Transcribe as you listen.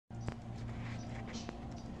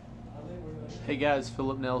Hey guys,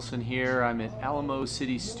 Philip Nelson here. I'm at Alamo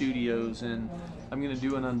City Studios and I'm going to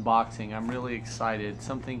do an unboxing. I'm really excited.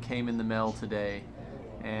 Something came in the mail today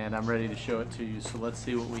and I'm ready to show it to you. So let's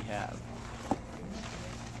see what we have.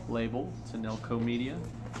 Label, it's a Nelco Media.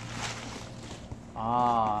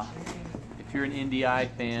 If you're an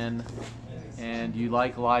NDI fan and you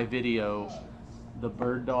like live video, the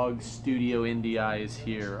BirdDog Studio NDI is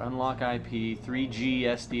here. Unlock IP,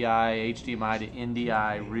 3G-SDI, HDMI to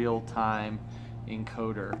NDI, real-time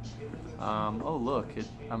encoder. Oh look,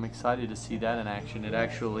 I'm excited to see that in action. It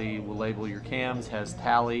actually will label your cams, has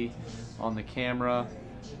tally on the camera.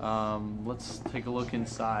 Let's take a look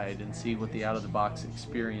inside and see what the out-of-the-box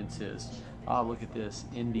experience is. Look at this,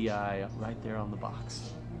 NDI right there on the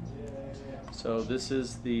box. So this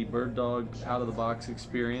is the BirdDog out-of-the-box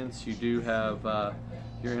experience. You do have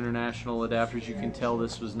your international adapters. You can tell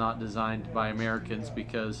this was not designed by Americans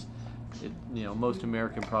because most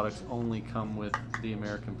American products only come with the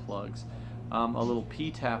American plugs. A little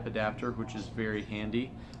P-tap adapter, which is very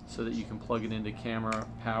handy, so that you can plug it into camera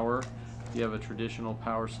power. You have a traditional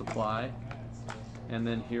power supply, and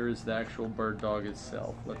then here is the actual BirdDog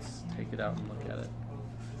itself. Let's take it out and look at it.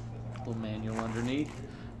 Little manual underneath.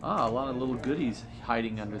 A lot of little goodies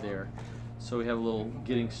hiding under there. So we have a little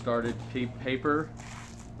getting started paper.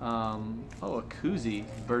 A koozie,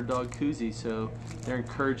 BirdDog koozie. So they're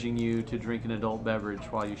encouraging you to drink an adult beverage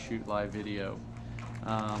while you shoot live video.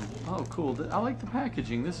 Oh, cool. I like the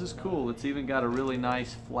packaging. This is cool. It's even got a really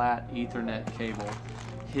nice flat Ethernet cable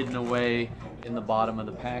hidden away in the bottom of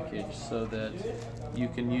the package so that you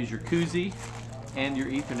can use your koozie and your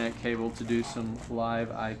Ethernet cable to do some live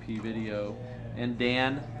IP video. And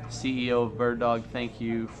Dan, CEO of BirdDog, thank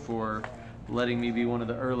you for letting me be one of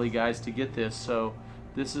the early guys to get this. So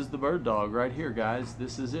this is the BirdDog right here, guys.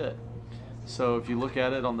 This is it. So if you look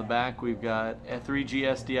at it on the back, we've got a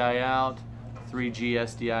 3G-SDI out,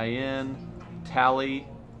 3G-SDI in, tally,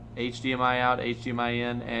 HDMI out, HDMI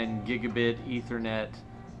in, and gigabit Ethernet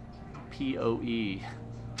PoE.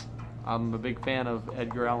 I'm a big fan of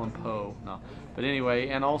Edgar Allan Poe. No. But anyway,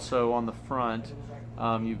 and also on the front,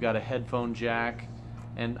 you've got a headphone jack,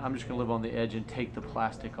 and I'm just going to live on the edge and take the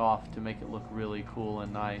plastic off to make it look really cool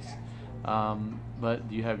and nice. But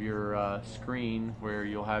you have your screen where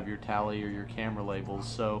you'll have your tally or your camera labels.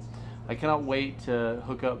 So I cannot wait to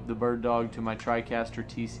hook up the BirdDog to my TriCaster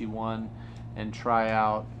TC1 and try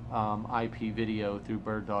out IP video through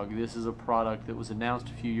BirdDog. This is a product that was announced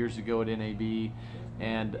a few years ago at NAB,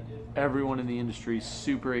 and everyone in the industry is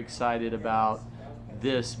super excited about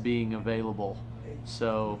this being available.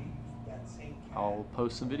 So I'll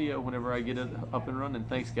post some video whenever I get it up and running.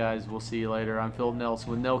 Thanks guys, we'll see you later. I'm Philip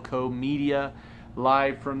Nelson with Nelco Media,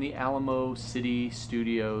 live from the Alamo City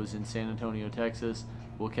Studios in San Antonio, Texas.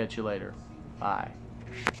 We'll catch you later. Bye.